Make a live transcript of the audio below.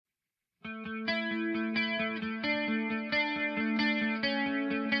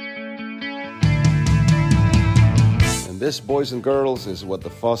this, boys and girls, is what the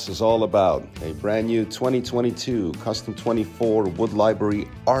fuss is all about. A brand new 2022 Custom 24 Wood Library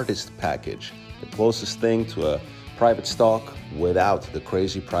Artist Package. The closest thing to a private stock without the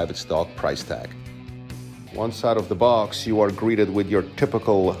crazy private stock price tag. Once out of the box, you are greeted with your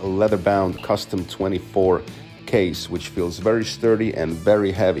typical leather-bound Custom 24 case, which feels very sturdy and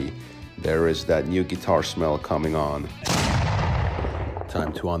very heavy. There is that new guitar smell coming on.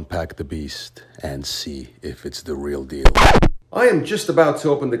 Time to unpack the beast and see if it's the real deal. I am just about to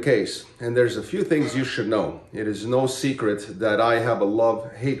open the case, and there's a few things you should know. It is no secret that I have a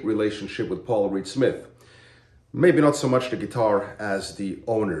love-hate relationship with Paul Reed Smith. Maybe not so much the guitar as the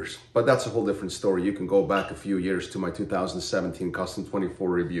owners, but that's a whole different story. You can go back a few years to my 2017 Custom 24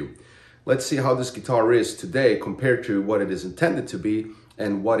 review. Let's see how this guitar is today compared to what it is intended to be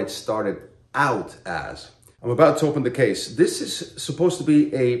and what it started out as. I'm about to open the case. This is supposed to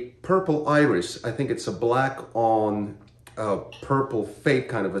be a purple iris. I think it's a black on purple fake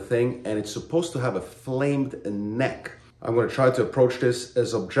kind of a thing, and it's supposed to have a flamed neck. I'm going to try to approach this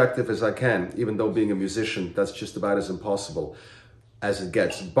as objective as I can, even though being a musician, that's just about as impossible as it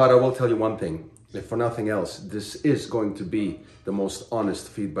gets. But I will tell you one thing, if for nothing else, this is going to be the most honest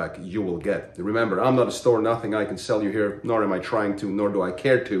feedback you will get. Remember, I'm not a store, nothing I can sell you here, nor am I trying to, nor do I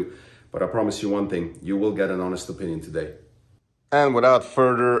care to. But I promise you one thing, you will get an honest opinion today. And without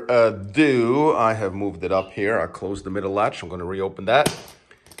further ado, I have moved it up here. I closed the middle latch. I'm going to reopen that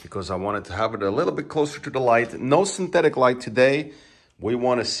because I wanted to have it a little bit closer to the light. No synthetic light today. We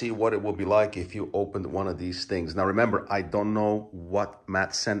want to see what it will be like if you opened one of these things. Now remember, I don't know what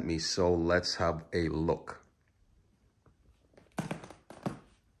Matt sent me, so let's have a look.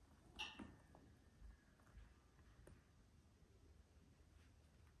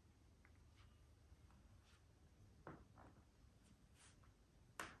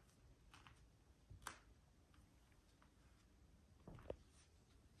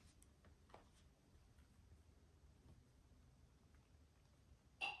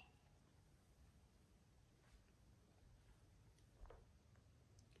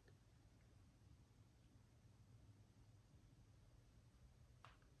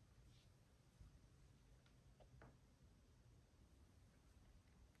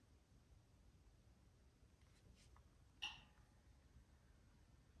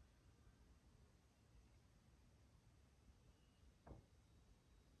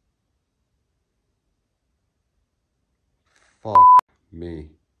 Fuck me.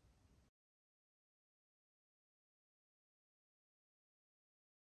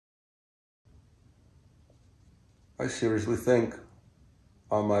 I seriously think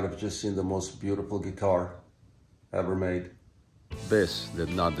I might have just seen the most beautiful guitar ever made. This did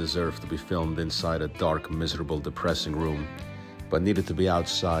not deserve to be filmed inside a dark, miserable, depressing room, but needed to be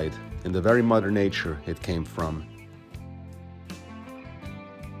outside, in the very mother nature it came from.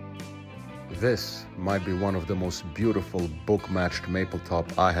 This might be one of the most beautiful book-matched maple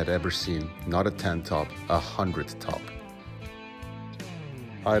top I had ever seen. Not a 10 top, a 100 top.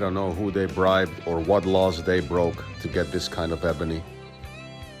 I don't know who they bribed or what laws they broke to get this kind of ebony.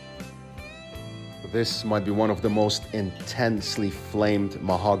 This might be one of the most intensely flamed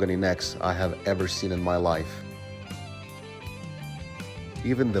mahogany necks I have ever seen in my life.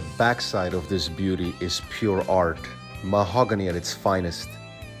 Even the backside of this beauty is pure art, mahogany at its finest.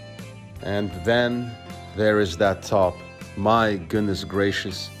 And then there is that top. My goodness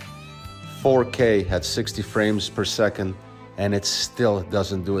gracious. 4K at 60 frames per second, and it still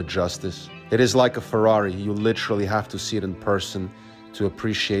doesn't do it justice. It is like a Ferrari. You literally have to see it in person to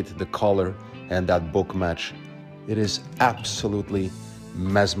appreciate the color and that book match. It is absolutely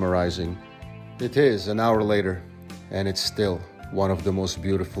mesmerizing. It is an hour later, and it's still one of the most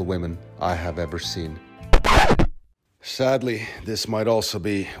beautiful women I have ever seen. Sadly, this might also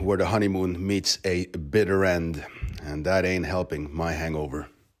be where the honeymoon meets a bitter end, and that ain't helping my hangover.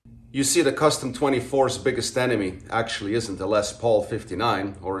 You see, the Custom 24's biggest enemy actually isn't a Les Paul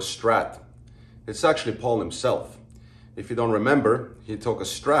 59 or a Strat. It's actually Paul himself. If you don't remember, he took a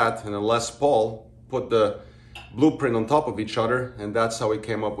Strat and a Les Paul, put the blueprint on top of each other, and that's how he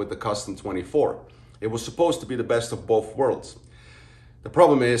came up with the Custom 24. It was supposed to be the best of both worlds. The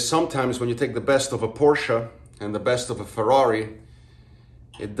problem is, sometimes when you take the best of a Porsche and the best of a Ferrari,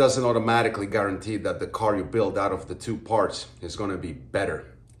 it doesn't automatically guarantee that the car you build out of the two parts is going to be better.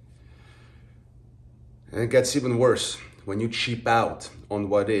 And it gets even worse when you cheap out on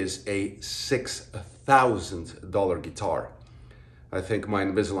what is a $6,000 guitar. I think my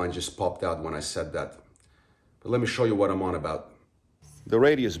Invisalign just popped out when I said that. But let me show you what I'm on about. The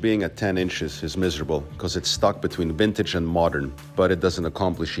radius being at 10 inches is miserable because it's stuck between vintage and modern, but it doesn't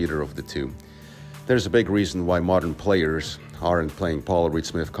accomplish either of the two. There's a big reason why modern players aren't playing Paul Reed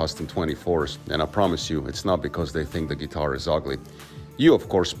Smith Custom 24s, and I promise you, it's not because they think the guitar is ugly. You, of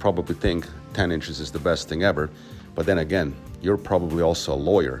course, probably think 10 inches is the best thing ever, but then again, you're probably also a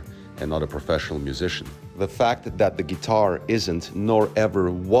lawyer and not a professional musician. The fact that the guitar isn't nor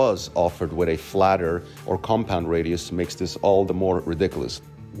ever was offered with a flatter or compound radius makes this all the more ridiculous.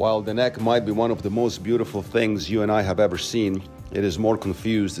 While the neck might be one of the most beautiful things you and I have ever seen, it is more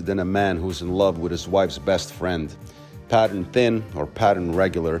confused than a man who's in love with his wife's best friend. Pattern thin or pattern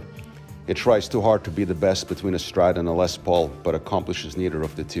regular, it tries too hard to be the best between a Strat and a Les Paul, but accomplishes neither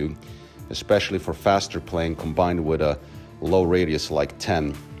of the two, especially for faster playing combined with a low radius like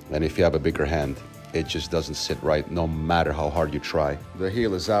 10, and if you have a bigger hand, it just doesn't sit right no matter how hard you try. The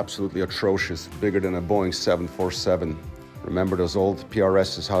heel is absolutely atrocious, bigger than a Boeing 747. Remember those old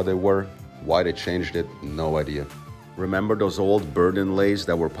PRSs, how they were? Why they changed it? No idea. Remember those old bird inlays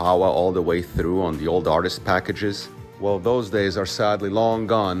that were power all the way through on the old artist packages? Well, those days are sadly long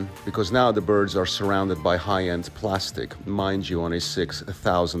gone because now the birds are surrounded by high-end plastic, mind you, on a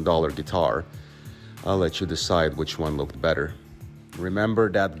 $6,000 guitar. I'll let you decide which one looked better.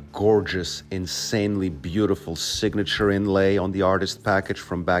 Remember that gorgeous, insanely beautiful signature inlay on the artist package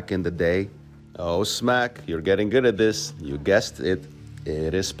from back in the day? Oh, smack, you're getting good at this. You guessed it.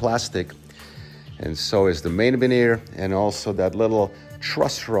 It is plastic. And so is the main veneer and also that little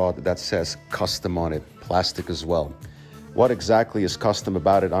truss rod that says custom on it. Plastic as well. What exactly is custom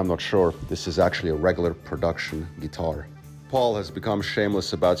about it, I'm not sure. This is actually a regular production guitar. Paul has become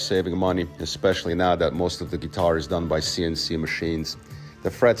shameless about saving money, especially now that most of the guitar is done by CNC machines. The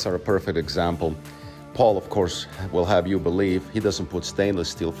frets are a perfect example. Paul, of course, will have you believe he doesn't put stainless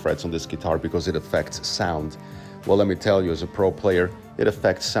steel frets on this guitar because it affects sound. Well, let me tell you, as a pro player, it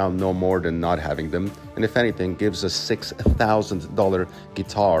affects sound no more than not having them, and if anything, gives a $6,000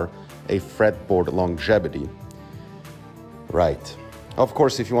 guitar a fretboard longevity. Right. Of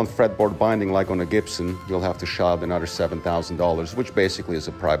course, if you want fretboard binding like on a Gibson, you'll have to shell out another $7,000, which basically is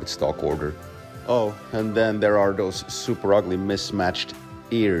a private stock order. Oh, and then there are those super ugly mismatched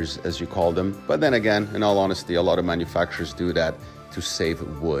ears, as you call them. But then again, in all honesty, a lot of manufacturers do that to save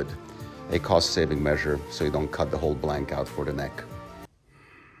wood. A cost-saving measure, so you don't cut the whole blank out for the neck.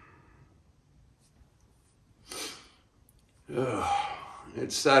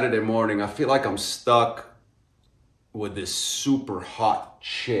 It's Saturday morning. I feel like I'm stuck with this super hot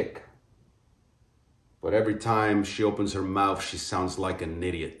chick. But every time she opens her mouth, she sounds like an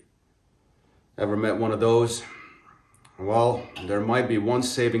idiot. Ever met one of those? Well, there might be one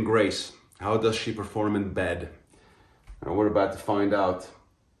saving grace. How does she perform in bed? And we're about to find out.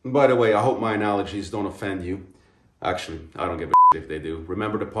 And by the way, I hope my analogies don't offend you. Actually, I don't give a shit if they do.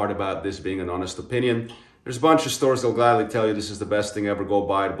 Remember the part about this being an honest opinion? There's a bunch of stores that'll gladly tell you this is the best thing ever, go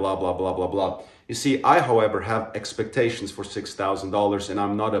buy it, blah, blah, blah, blah, blah. You see, I, however, have expectations for $6,000, and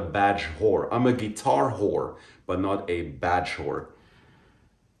I'm not a badge whore. I'm a guitar whore, but not a badge whore.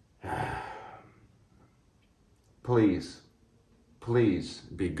 Please, please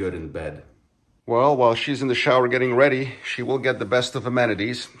be good in bed. Well, while she's in the shower getting ready, she will get the best of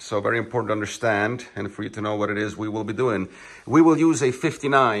amenities. So very important to understand and for you to know what it is we will be doing. We will use a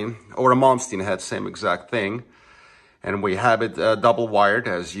 59 or a Malmsteen head, same exact thing. And we have it double wired,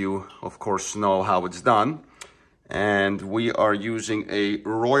 as you, of course, know how it's done. And we are using a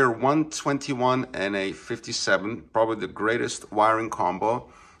Royer 121 and a 57, probably the greatest wiring combo.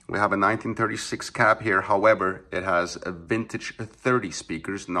 We have a 1936 cap here. However, it has a vintage 30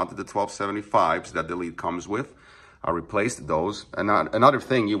 speakers, not the 1275s that the lead comes with. I replaced those. Another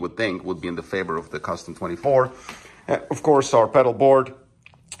thing you would think would be in the favor of the Custom 24. Of course, our pedal board.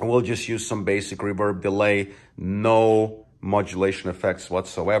 We'll just use some basic reverb delay, no modulation effects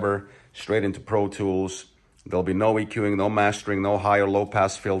whatsoever, straight into Pro Tools. There'll be no EQing, no mastering, no high or low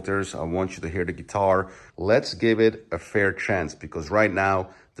pass filters. I want you to hear the guitar. Let's give it a fair chance because right now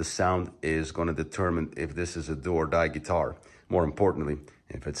the sound is going to determine if this is a do or die guitar. More importantly,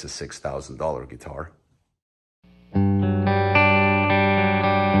 if it's a $6,000 guitar.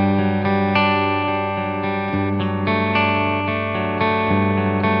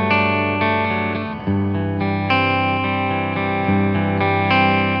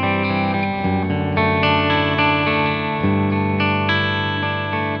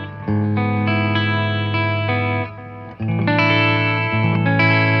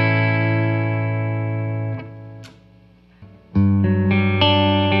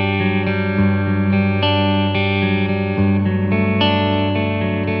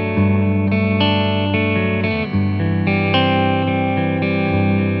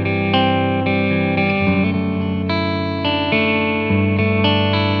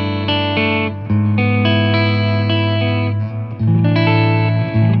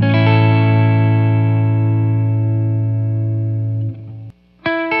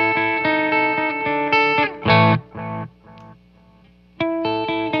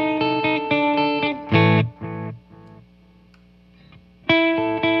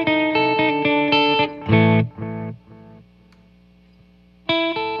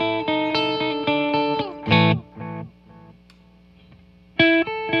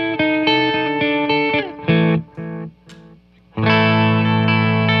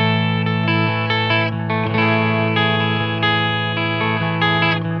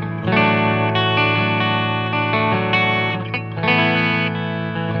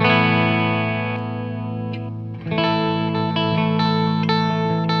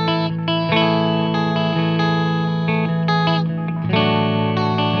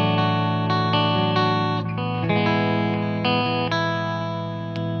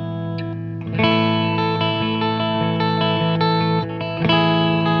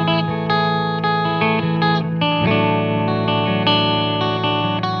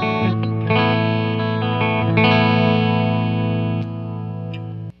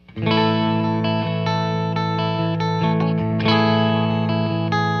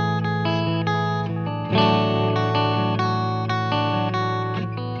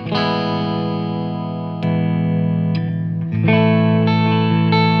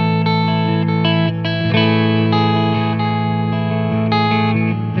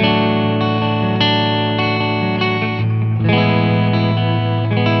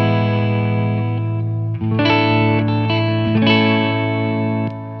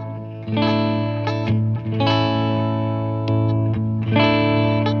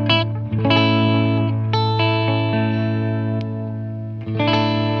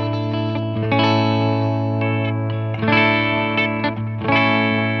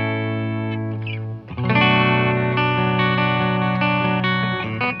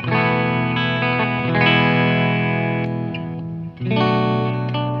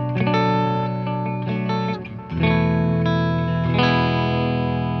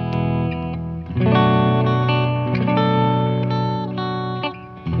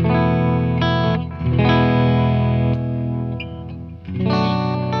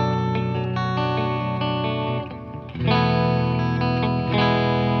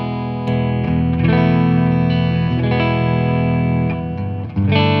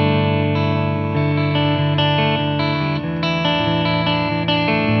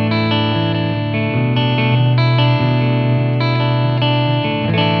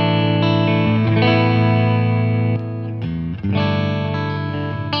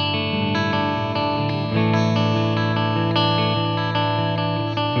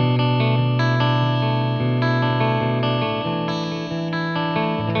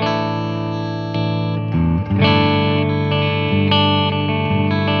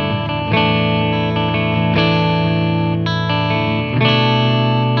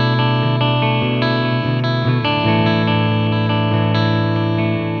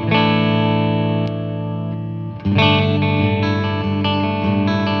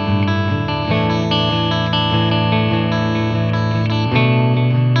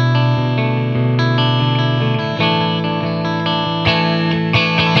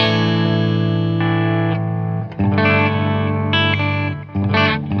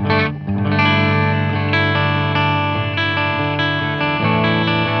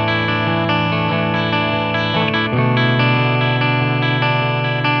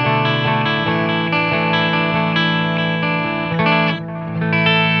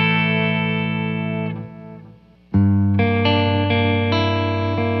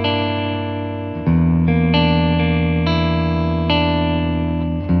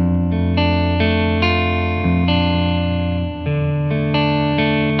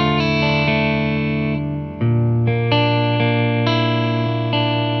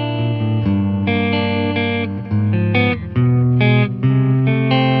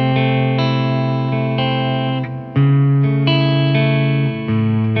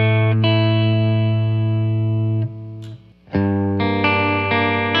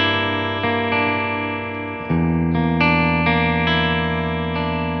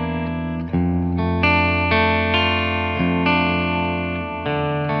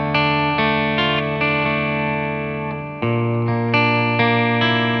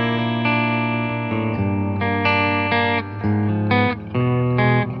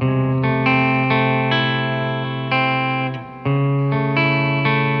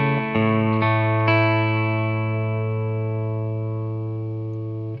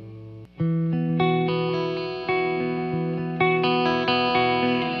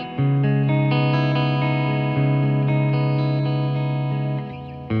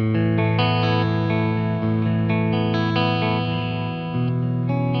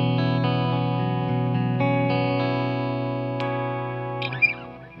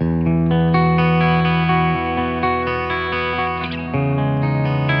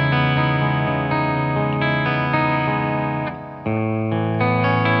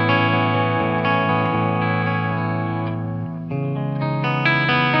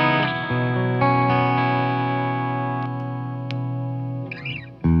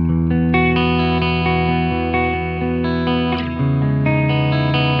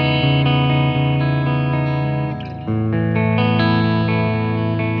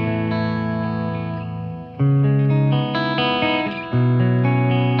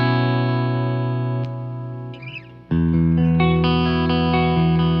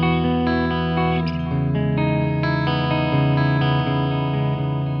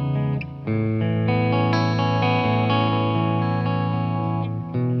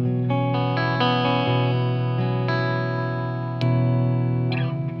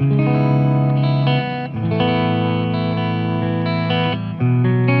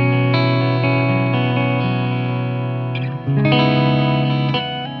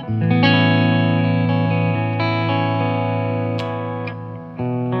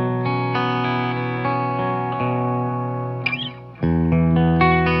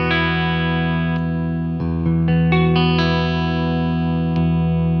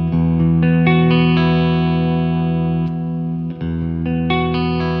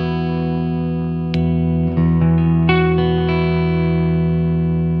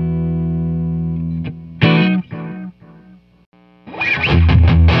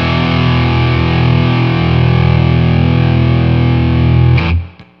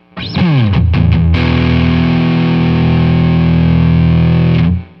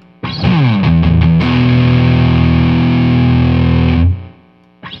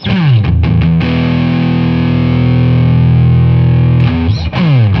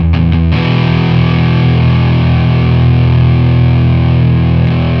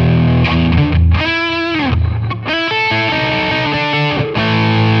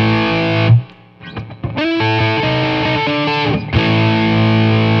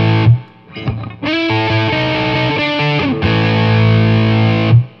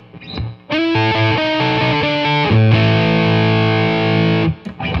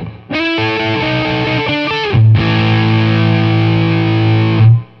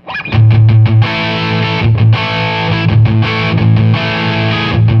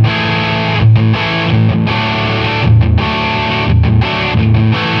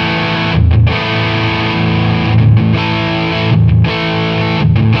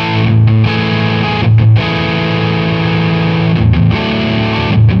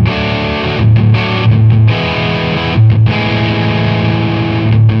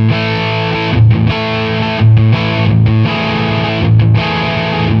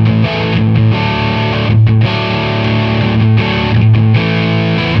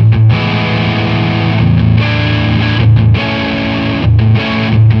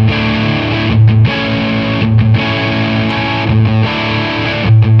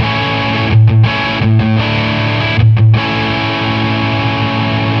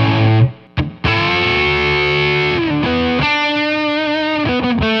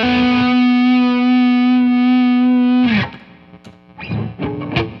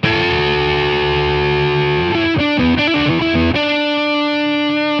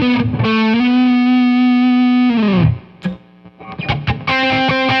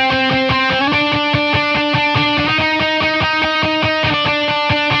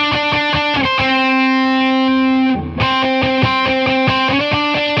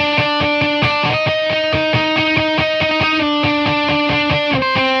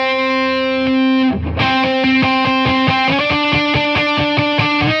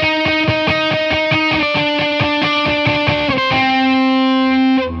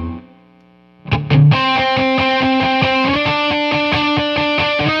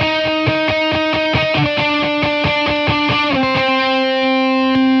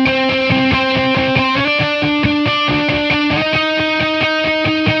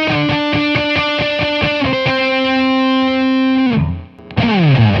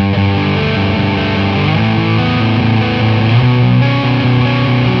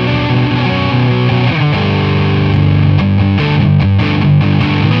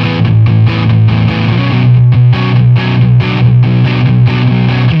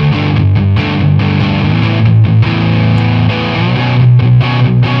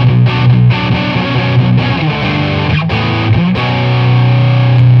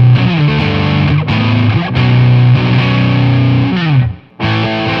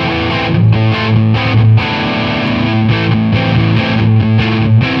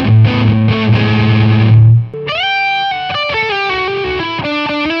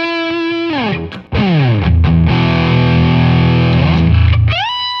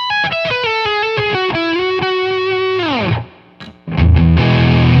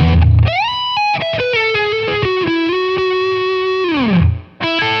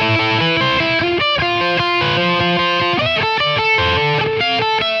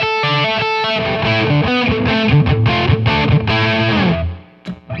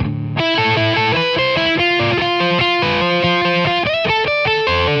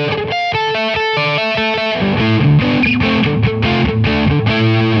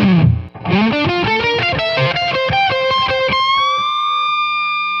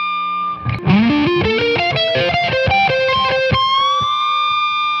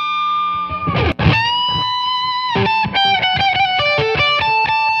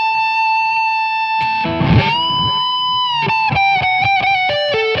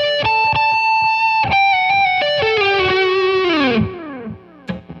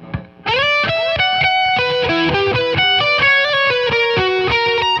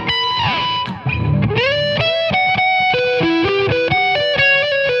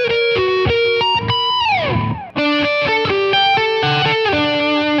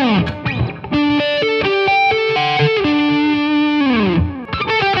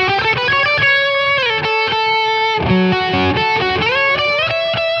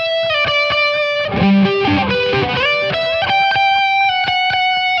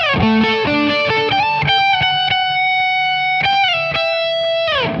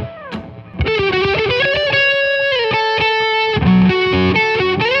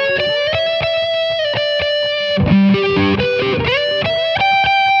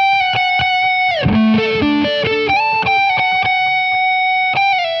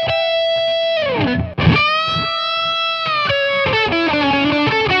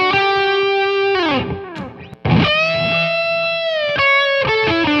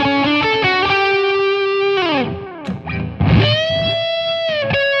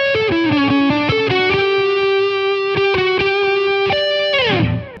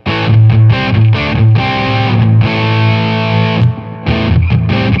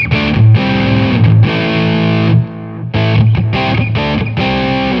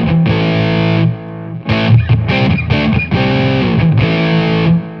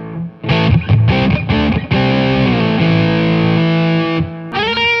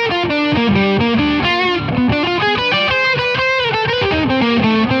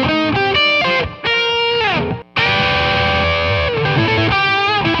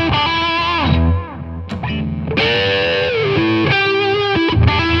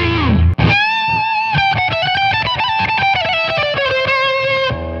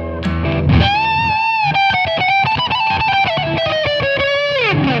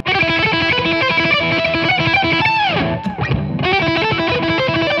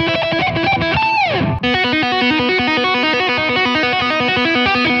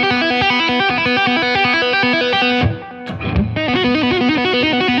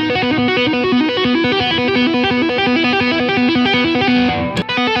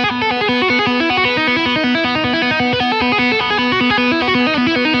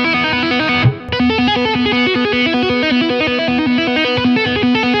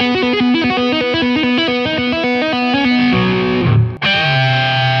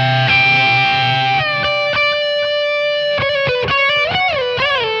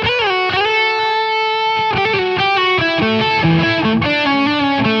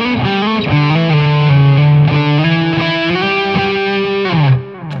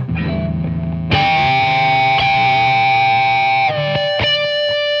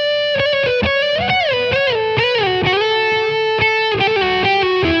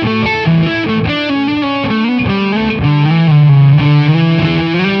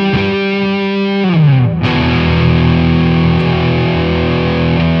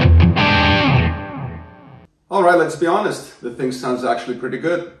 honest, the thing sounds actually pretty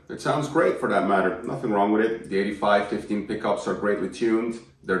good. It sounds great for that matter. Nothing wrong with it. The 8515 pickups are greatly tuned.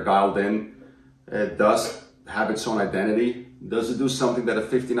 They're dialed in. It does have its own identity. Does it do something that a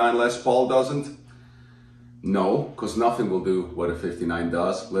 59 Les Paul doesn't? No, because nothing will do what a 59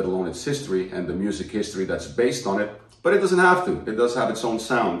 does, let alone its history and the music history that's based on it. But it doesn't have to. It does have its own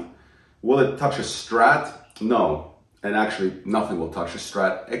sound. Will it touch a Strat? No. And actually, nothing will touch a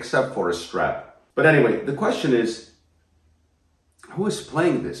Strat except for a Strat. But anyway, the question is, who is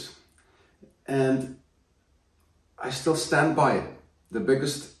playing this? And I still stand by it. The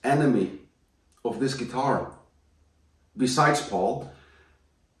biggest enemy of this guitar, besides Paul,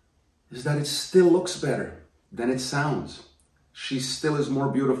 is that it still looks better than it sounds. She still is more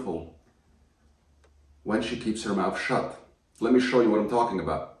beautiful when she keeps her mouth shut. Let me show you what I'm talking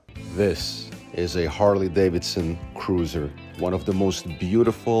about. This is a Harley-Davidson Cruiser, one of the most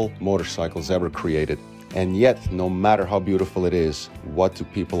beautiful motorcycles ever created. And yet, no matter how beautiful it is, what do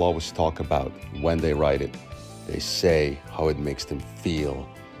people always talk about when they ride it? They say how it makes them feel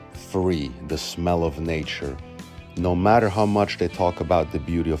free, the smell of nature. No matter how much they talk about the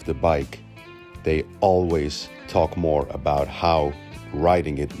beauty of the bike, they always talk more about how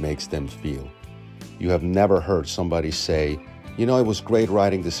riding it makes them feel. You have never heard somebody say, you know, it was great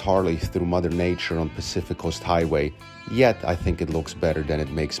riding this Harley through Mother Nature on Pacific Coast Highway, yet I think it looks better than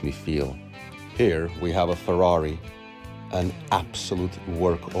it makes me feel. Here we have a Ferrari, an absolute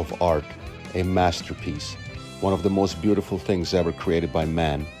work of art, a masterpiece, one of the most beautiful things ever created by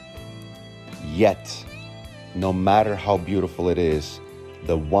man. Yet, no matter how beautiful it is,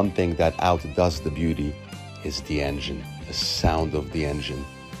 the one thing that outdoes the beauty is the engine, the sound of the engine.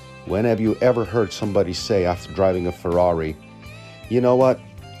 When have you ever heard somebody say after driving a Ferrari, you know what,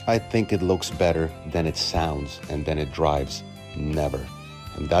 I think it looks better than it sounds and then it drives? Never.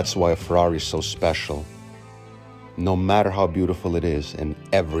 And that's why a Ferrari is so special. No matter how beautiful it is, and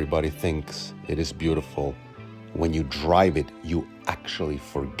everybody thinks it is beautiful, when you drive it, you actually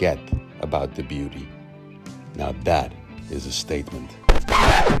forget about the beauty. Now that is a statement.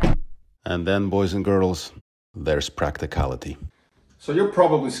 And then, boys and girls, there's Practicality. So you're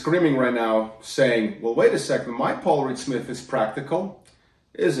probably screaming right now, saying, well, wait a second, my Paul Reed Smith is practical.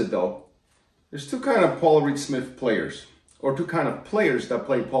 Is it though? There's two kind of Paul Reed Smith players, or two kind of players that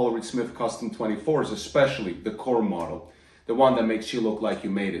play Paul Reed Smith Custom 24s, especially the core model, the one that makes you look like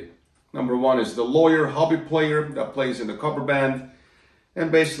you made it. Number one is the lawyer hobby player that plays in the cover band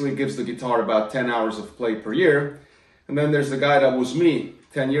and basically gives the guitar about 10 hours of play per year. And then there's the guy that was me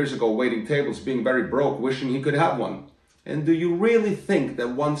 10 years ago, waiting tables, being very broke, wishing he could have one. And do you really think that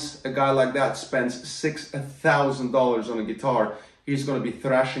once a guy like that spends $6,000 on a guitar, he's going to be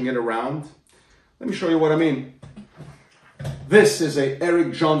thrashing it around? Let me show you what I mean. This is a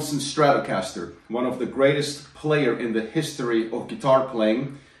Eric Johnson Stratocaster, one of the greatest player in the history of guitar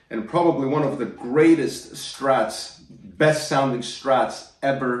playing, and probably one of the greatest Strats, best sounding Strats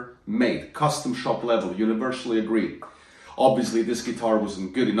ever made. Custom shop level, universally agreed. Obviously, this guitar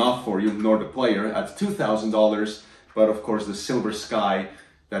wasn't good enough for you, nor the player, at $2,000. But of course, the Silver Sky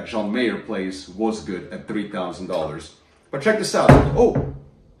that John Mayer plays was good at $3,000. But check this out. Oh,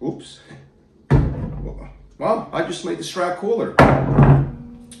 oops. Well, I just made the Strat cooler.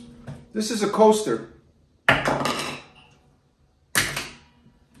 This is a coaster.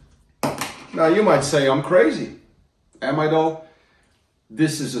 Now you might say I'm crazy. Am I though?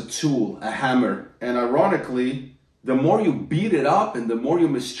 This is a tool, a hammer. And ironically, the more you beat it up and the more you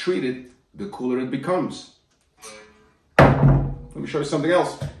mistreat it, the cooler it becomes. Let me show you something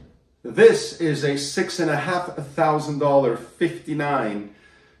else. This is a $6,500 59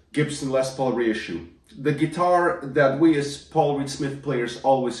 Gibson Les Paul reissue. The guitar that we as Paul Reed Smith players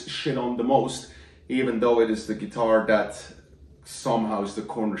always shit on the most, even though it is the guitar that somehow is the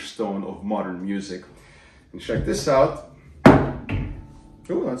cornerstone of modern music. And check this out.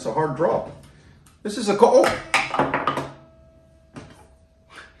 Oh, that's a hard drop. This is a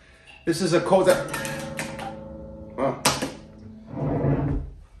This is a Wow.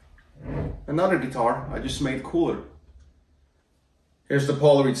 Another guitar I just made cooler. Here's the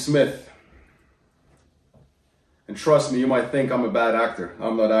Paul Reed Smith. And trust me, you might think I'm a bad actor.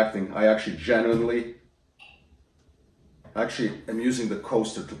 I'm not acting. I actually genuinely am using the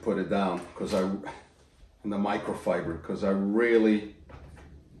coaster to put it down and the microfiber, because I really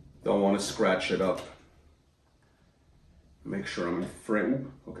don't want to scratch it up. Make sure I'm in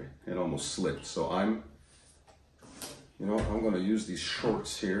frame. Okay, it almost slipped. So I'm going to use these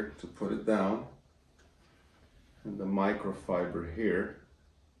shorts here to put it down. And the microfiber here.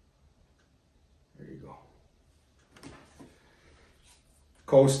 There you go.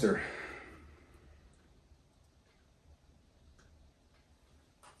 Coaster.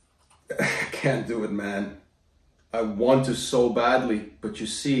 I can't do it, man. I want to so badly, but you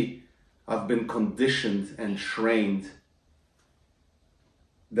see, I've been conditioned and trained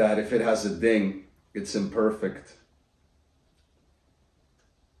that if it has a ding, it's imperfect.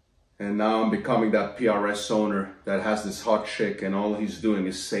 And now I'm becoming that PRS owner that has this hot chick and all he's doing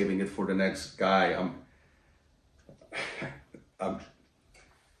is saving it for the next guy. I'm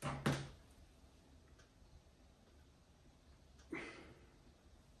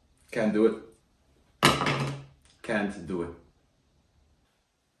can't do it. Can't do it.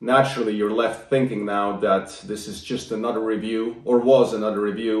 Naturally, you're left thinking now that this is just another review, or was another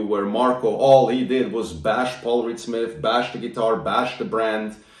review, where Marko, all he did was bash Paul Reed Smith, bash the guitar, bash the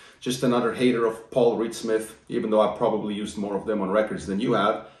brand. Just another hater of Paul Reed Smith, even though I probably used more of them on records than you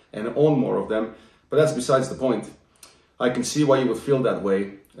have, and own more of them. But that's besides the point. I can see why you would feel that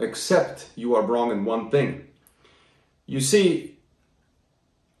way, except you are wrong in one thing. You see,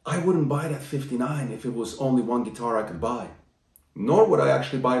 I wouldn't buy that 59 if it was only one guitar I could buy. Nor would I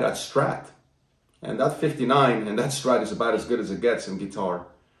actually buy that Strat. And that 59 and that Strat is about as good as it gets in guitar.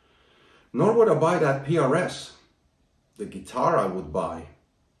 Nor would I buy that PRS. The guitar I would buy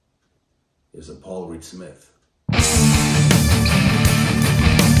is a Paul Reed Smith.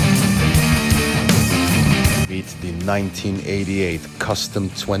 Meet the 1988 Custom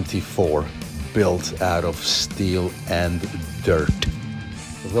 24, built out of steel and dirt.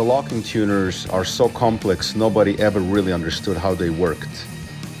 The locking tuners are so complex, nobody ever really understood how they worked.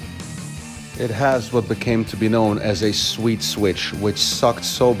 It has what became to be known as a sweet switch, which sucked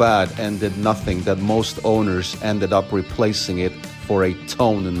so bad and did nothing that most owners ended up replacing it for a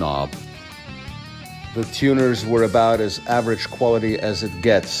tone knob. The tuners were about as average quality as it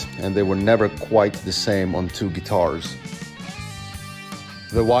gets, and they were never quite the same on two guitars.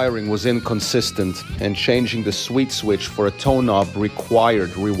 The wiring was inconsistent, and changing the sweet switch for a tone knob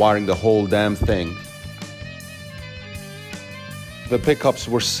required rewiring the whole damn thing. The pickups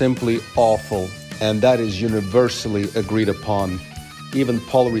were simply awful, and that is universally agreed upon. Even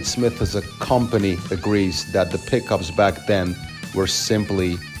Paul Reed Smith as a company agrees that the pickups back then were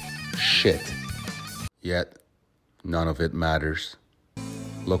simply shit. Yet, none of it matters.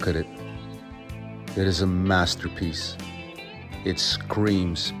 Look at it. It is a masterpiece. It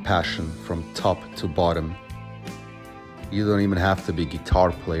screams passion from top to bottom. You don't even have to be a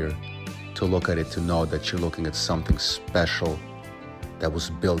guitar player to look at it to know that you're looking at something special that was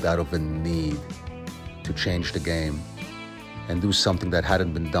built out of a need to change the game and do something that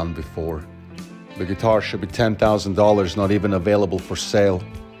hadn't been done before. The guitar should be $10,000, not even available for sale.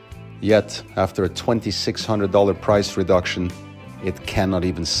 Yet, after a $2,600 price reduction, it cannot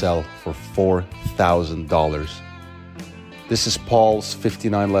even sell for $4,000. This is Paul's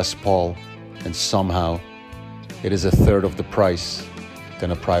 59 Les Paul, and somehow it is a third of the price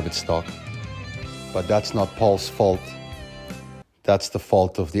than a private stock. But that's not Paul's fault. That's the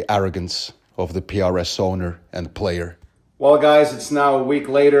fault of the arrogance of the PRS owner and player. Well, guys, it's now a week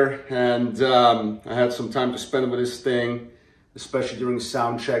later, and I had some time to spend with this thing, especially during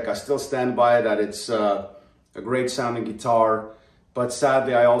sound check. I still stand by that it's a great sounding guitar, but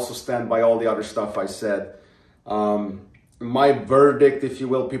sadly, I also stand by all the other stuff I said. My verdict, if you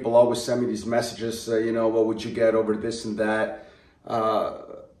will, people always send me these messages, you know, what would you get over this and that?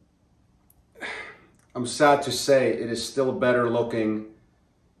 I'm sad to say it is still better looking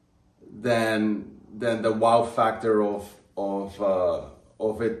than the wow factor of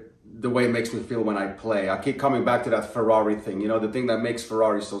it, the way it makes me feel when I play. I keep coming back to that Ferrari thing. You know, the thing that makes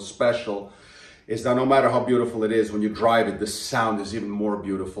Ferrari so special is that no matter how beautiful it is, when you drive it, the sound is even more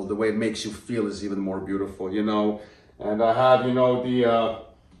beautiful. The way it makes you feel is even more beautiful, you know. And I have, you know,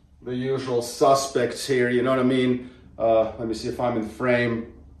 the usual suspects here, you know what I mean? Let me see if I'm in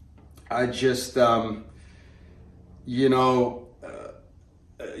frame. I just, you know,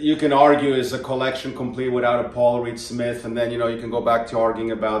 you can argue, is a collection complete without a Paul Reed Smith? And then, you know, you can go back to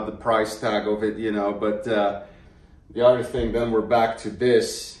arguing about the price tag of it, you know. But the other thing, then we're back to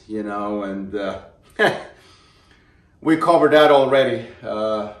this, you know, and we covered that already.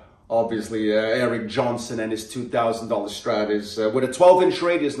 Obviously, Eric Johnson and his $2,000 Strat is, with a 12-inch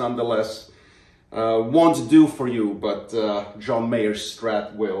radius nonetheless, won't do for you, but John Mayer's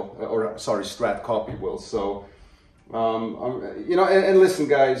Strat will, or sorry, Strat copy will. So, you know, and listen,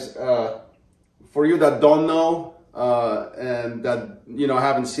 guys, for you that don't know and that, you know,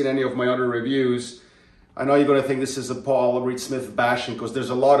 haven't seen any of my other reviews, I know you're going to think this is a Paul Reed Smith bashing, because there's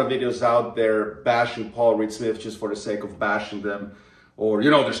a lot of videos out there bashing Paul Reed Smith just for the sake of bashing them. Or,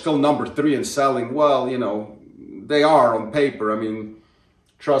 you know, they're still number 3 in selling. Well, you know, they are on paper. I mean,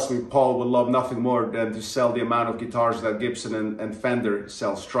 Trust me, Paul would love nothing more than to sell the amount of guitars that Gibson and Fender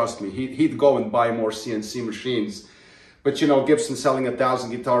sells. Trust me, he'd go and buy more CNC machines. But you know, Gibson selling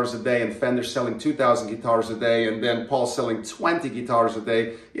 1,000 guitars a day and Fender selling 2,000 guitars a day, and then Paul selling 20 guitars a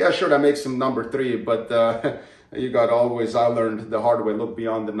day. Yeah, sure, that makes him number 3, but you got always, I learned the hard way, look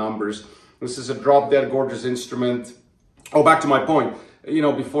beyond the numbers. This is a drop-dead gorgeous instrument. Oh, back to my point. You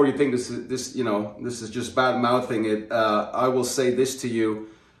know, before you think this is just bad-mouthing it, I will say this to you.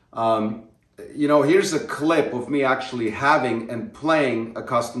 You know, here's a clip of me actually having and playing a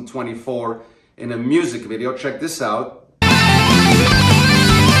Custom 24 in a music video. Check this out.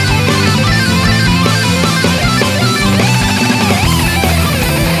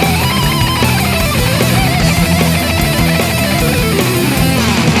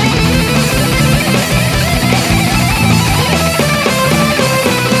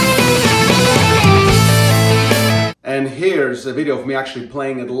 And here's a video of me actually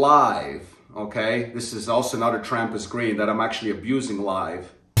playing it live, okay? This is also another Trampus Green that I'm actually abusing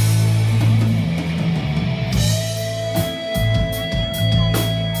live.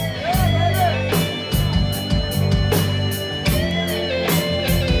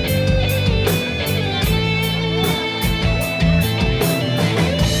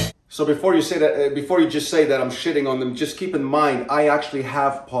 So before you say that, before you just say that I'm shitting on them, just keep in mind, I actually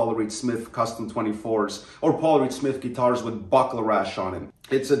have Paul Reed Smith Custom 24s or Paul Reed Smith guitars with buckle rash on it.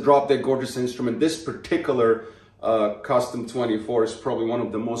 It's a drop-dead gorgeous instrument. This particular Custom 24 is probably one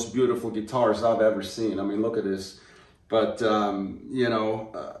of the most beautiful guitars I've ever seen. I mean, look at this. But, you know,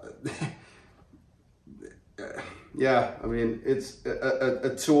 yeah, I mean, it's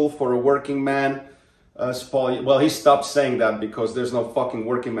a tool for a working man. Paul, well, he stopped saying that because there's no fucking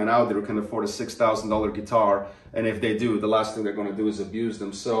working man out there who can afford a $6,000 guitar. And if they do, the last thing they're going to do is abuse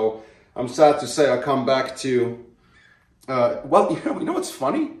them. So I'm sad to say I come back to, well, you know what's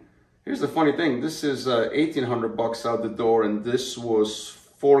funny? Here's the funny thing. This is 1,800 bucks out the door, and this was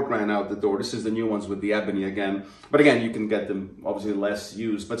 $4,000 out the door. This is the new ones with the ebony again. But again, you can get them obviously less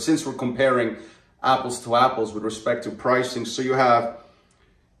used. But since we're comparing apples to apples with respect to pricing, so you have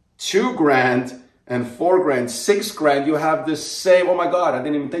 $2,000 and $4,000, $6,000, you have the same, oh my God, I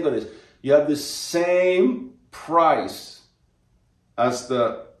didn't even think of this. You have the same price as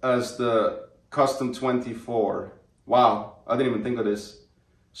the Custom 24. Wow, I didn't even think of this.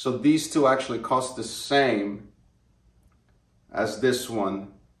 So these two actually cost the same as this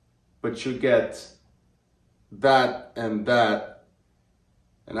one, but you get that and that.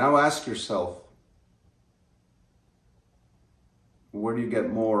 And now ask yourself, where do you get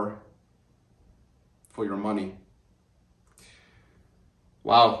more for your money?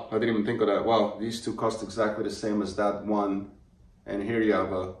 Wow, I didn't even think of that. Wow, these two cost exactly the same as that one. And here you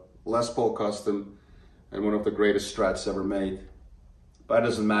have a Les Paul Custom and one of the greatest Strats ever made. But that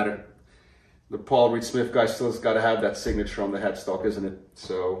doesn't matter. The Paul Reed Smith guy still has got to have that signature on the headstock, isn't it?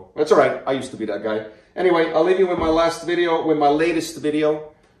 So that's all right. I used to be that guy. Anyway, I'll leave you with my last video, with my latest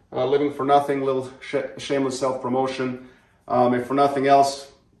video, Living for Nothing, little shameless self-promotion. If for nothing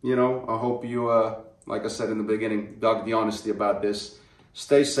else, you know, I hope you, like I said in the beginning, dug the honesty about this.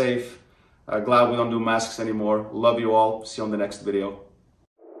 Stay safe. Glad we don't do masks anymore. Love you all. See you on the next video.